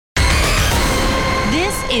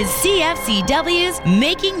is CFCW's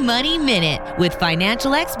Making Money Minute with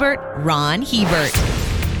financial expert Ron Hebert.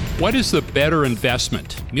 What is the better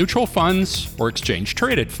investment, mutual funds or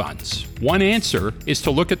exchange-traded funds? One answer is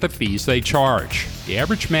to look at the fees they charge. The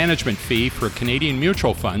average management fee for Canadian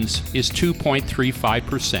mutual funds is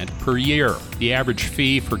 2.35% per year. The average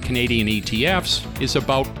fee for Canadian ETFs is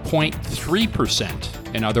about 0.3%.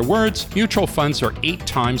 In other words, mutual funds are 8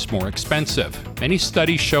 times more expensive. Many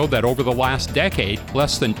studies show that over the last decade,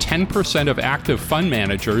 less than 10% of active fund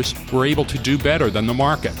managers were able to do better than the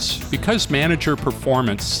markets. Because manager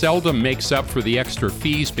performance seldom makes up for the extra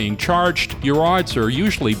fees being charged, your odds are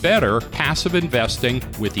usually better passive investing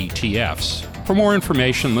with ETFs. For more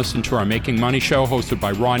information, listen to our Making Money show hosted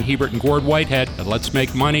by Ron Hebert and Gord Whitehead at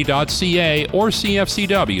letsmakemoney.ca or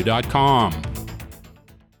cfcw.com.